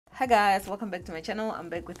Hi guys, welcome back to my channel. I'm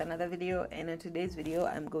back with another video, and in today's video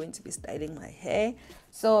I'm going to be styling my hair.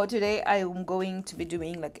 So today I'm going to be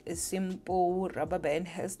doing like a simple rubber band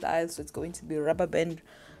hairstyle. So it's going to be rubber band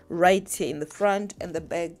right here in the front, and the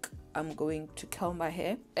back I'm going to curl my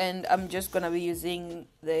hair, and I'm just gonna be using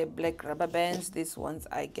the black rubber bands. These ones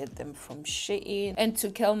I get them from SHEIN, and to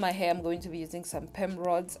curl my hair I'm going to be using some Perm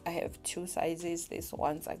rods. I have two sizes. These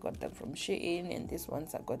ones I got them from SHEIN, and these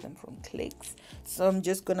ones I got them from Clicks. So I'm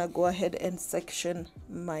just gonna go ahead and section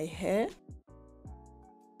my hair.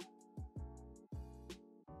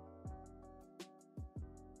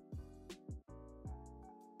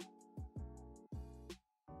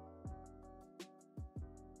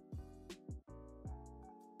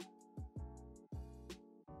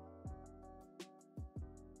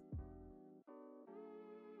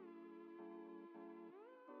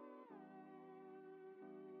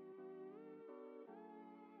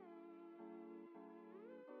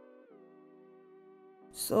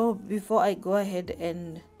 So before I go ahead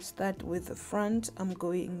and start with the front, I'm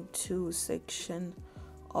going to section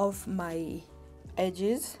off my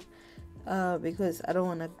edges because I don't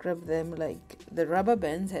want to grab them. Like the rubber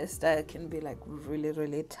bands hairstyle can be like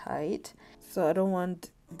really tight, so I don't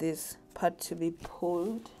want this part to be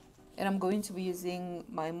pulled. And I'm going to be using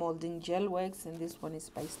my Moulding Gel Wax, and this one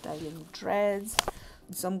is by SHEIN.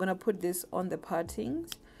 So I'm gonna put this on the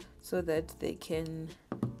partings so that they can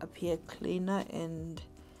appear cleaner and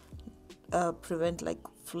prevent like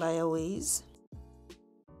flyaways.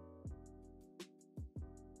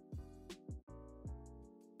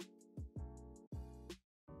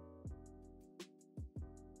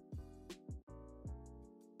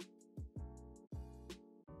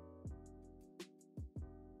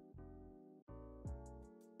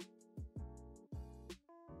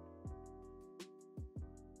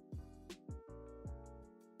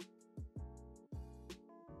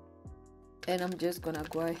 And I'm just gonna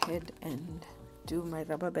go ahead and do my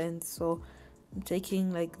rubber bands. So I'm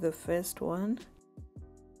taking like the first one,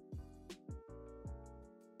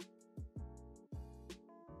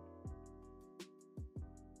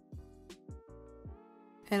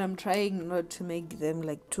 and I'm trying not to make them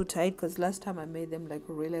like too tight, because last time I made them like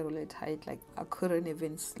really tight, like I couldn't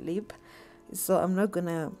even sleep. So I'm not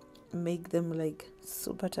gonna make them like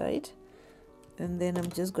super tight, and then I'm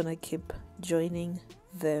just gonna keep joining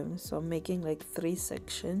them. So I'm making like 3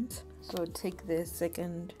 sections. So take the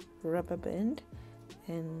second rubber band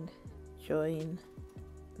and join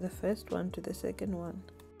the first one to the second one,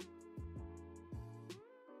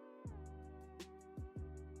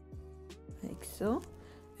 like so,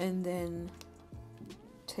 and then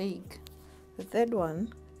take the third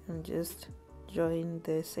one and just join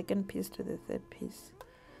the second piece to the third piece.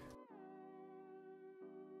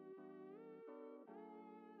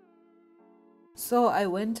 So I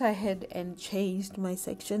went ahead and changed my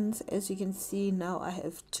sections. As you can see, now I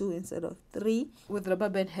have 2 instead of 3. With rubber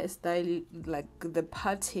band hairstyle, like the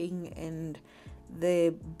parting and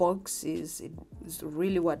the boxes, it is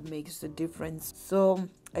really what makes the difference. So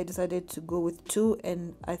I decided to go with 2,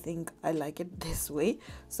 and I think I like it this way.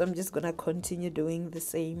 So I'm just gonna continue doing the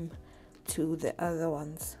same to the other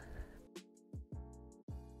ones.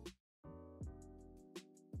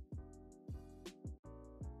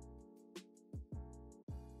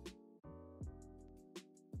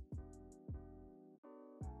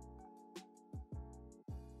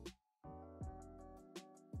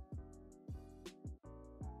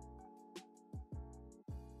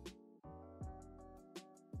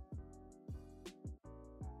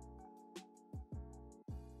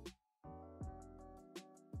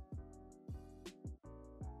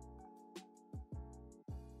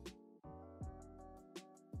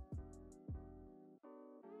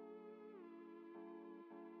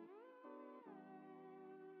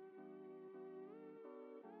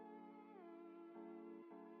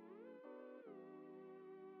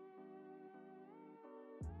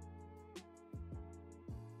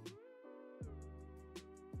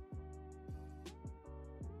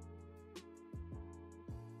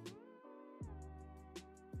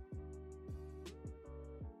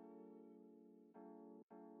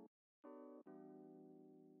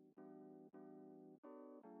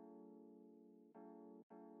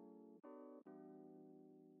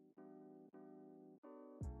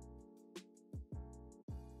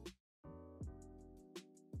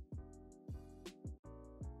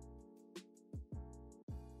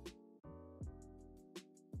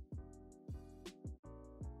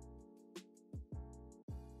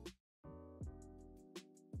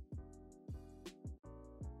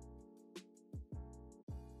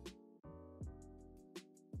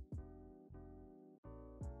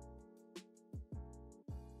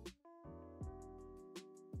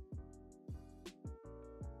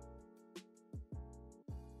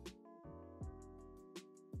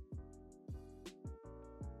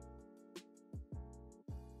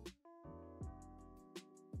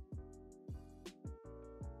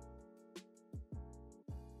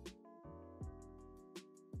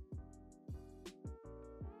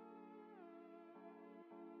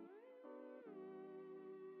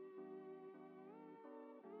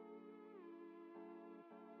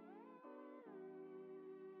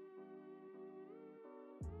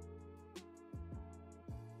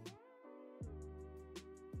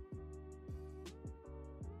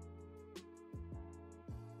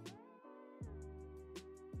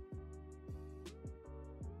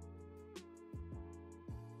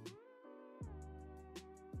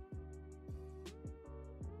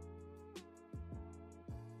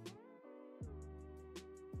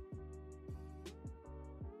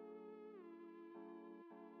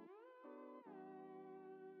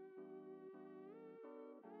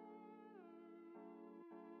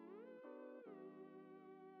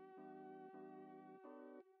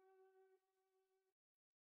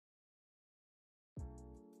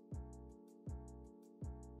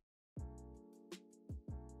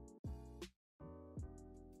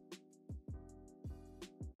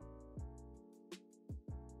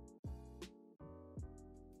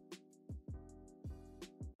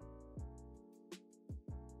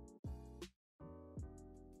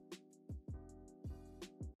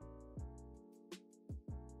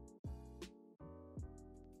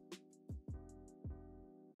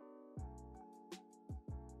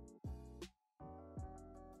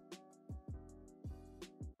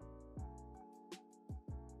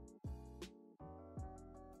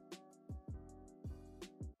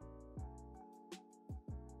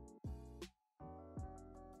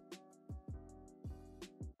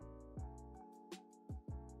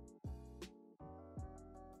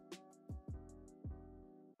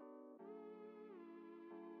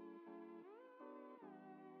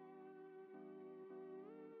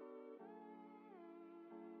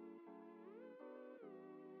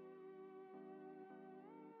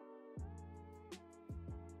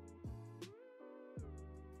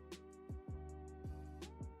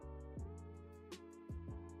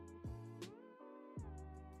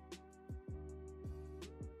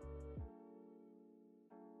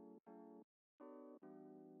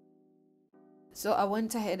 So I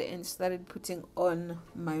went ahead and started putting on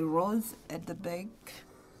my rods at the back.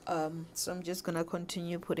 So I'm just gonna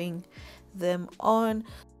continue putting them on.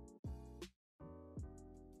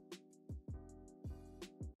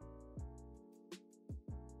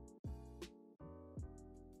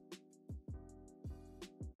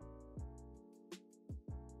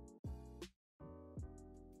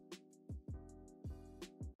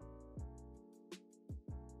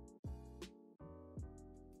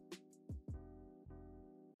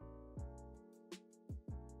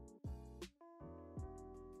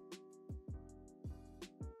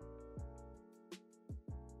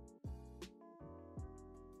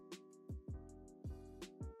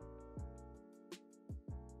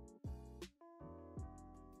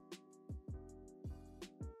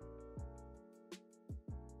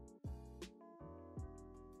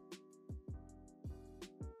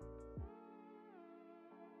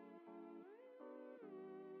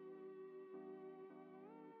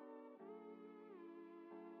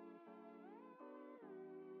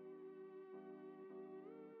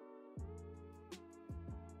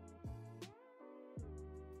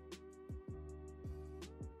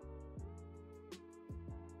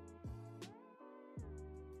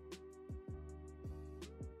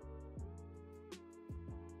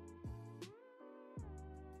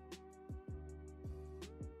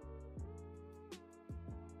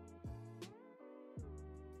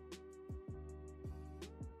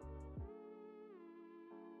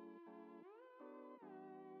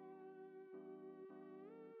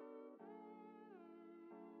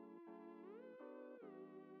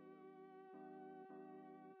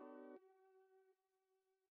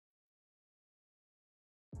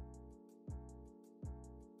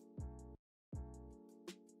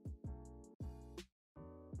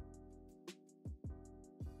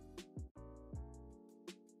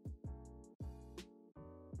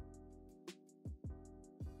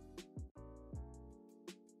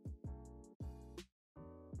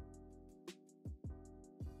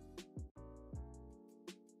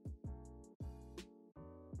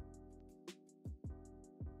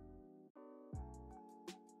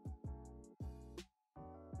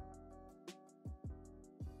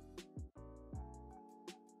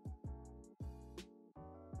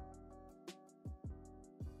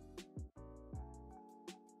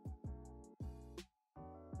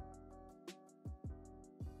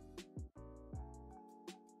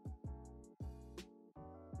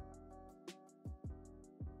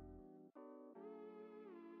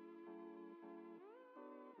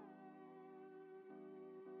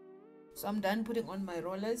 So I'm done putting on my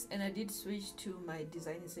rollers, and I did switch to my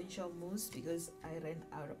Design Essential Mousse because I ran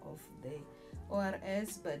out of the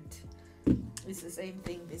ORS, but it's the same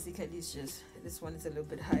thing basically. It's just this one is a little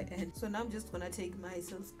bit high end. So now I'm just gonna take my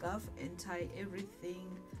silk scarf and tie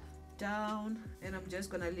everything down, and I'm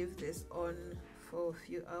just gonna leave this on for a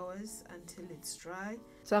few hours until it's dry.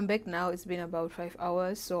 So I'm back now. It's been about 5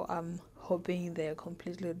 hours, so I'm hoping they're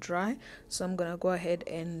completely dry. So I'm gonna go ahead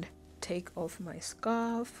and take off my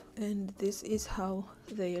scarf, and this is how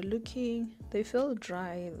they are looking. They feel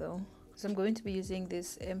dry though. So I'm going to be using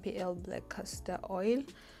this MPL Black Castor Oil.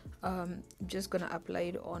 I'm just gonna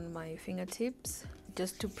apply it on my fingertips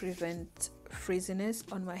just to prevent frizziness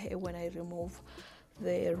on my hair when I remove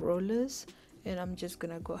the rollers, and I'm just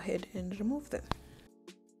gonna go ahead and remove them.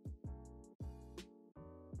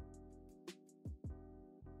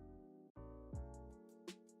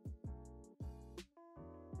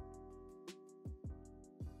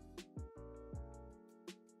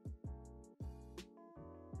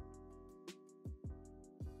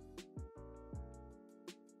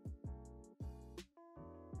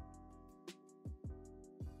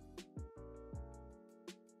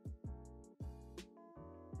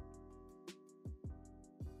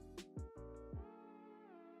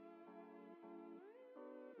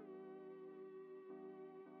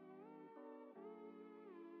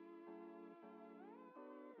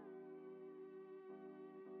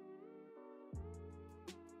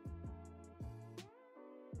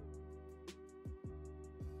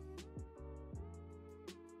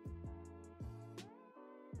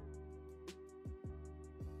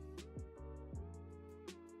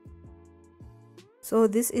 So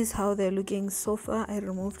this is how they're looking so far. I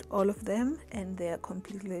removed all of them and they are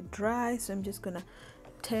completely dry. So I'm just gonna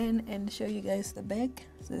turn and show you guys the back.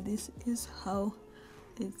 So this is how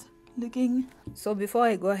it's looking. So before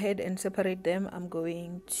I go ahead and separate them, I'm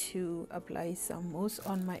going to apply some mousse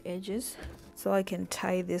on my edges so I can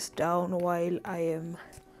tie this down while I am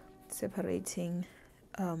separating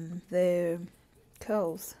the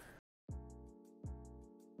curls.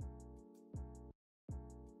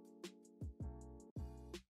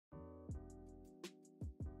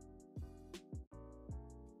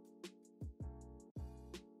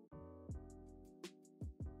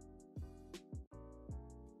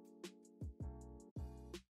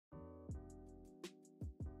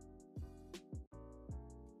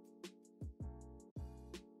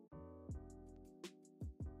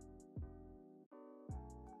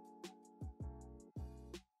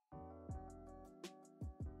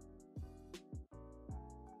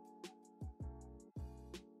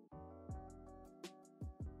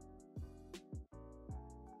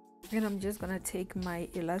 And I'm just gonna take my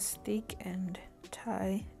elastic and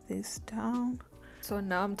tie this down. So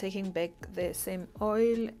now I'm taking back the same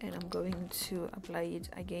oil and I'm going to apply it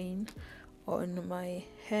again on my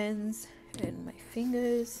hands and my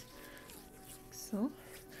fingers, so,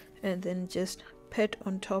 and then just pat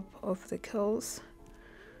on top of the curls.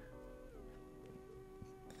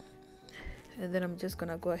 And then I'm just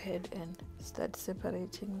gonna go ahead and start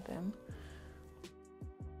separating them.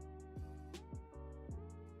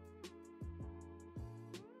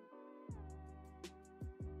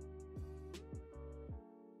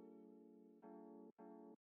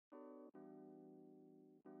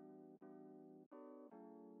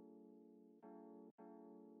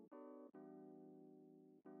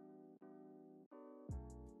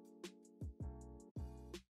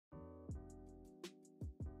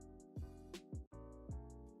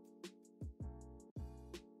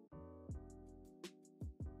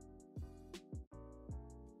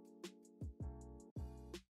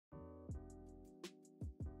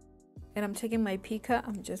 And I'm taking my picker,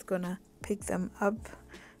 I'm just gonna pick them up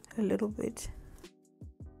a little bit.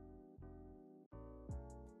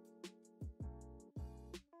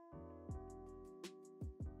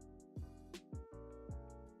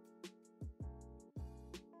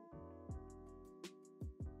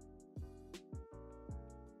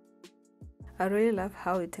 I really love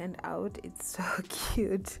how it turned out. It's so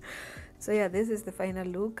cute. So yeah, this is the final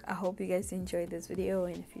look. I hope you guys enjoyed this video,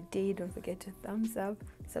 and if you did, don't forget to thumbs up,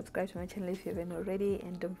 subscribe to my channel if you haven't already,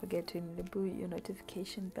 and don't forget to enable your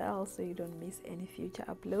notification bell so you don't miss any future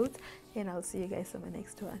uploads. And I'll see you guys on my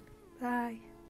next one. Bye.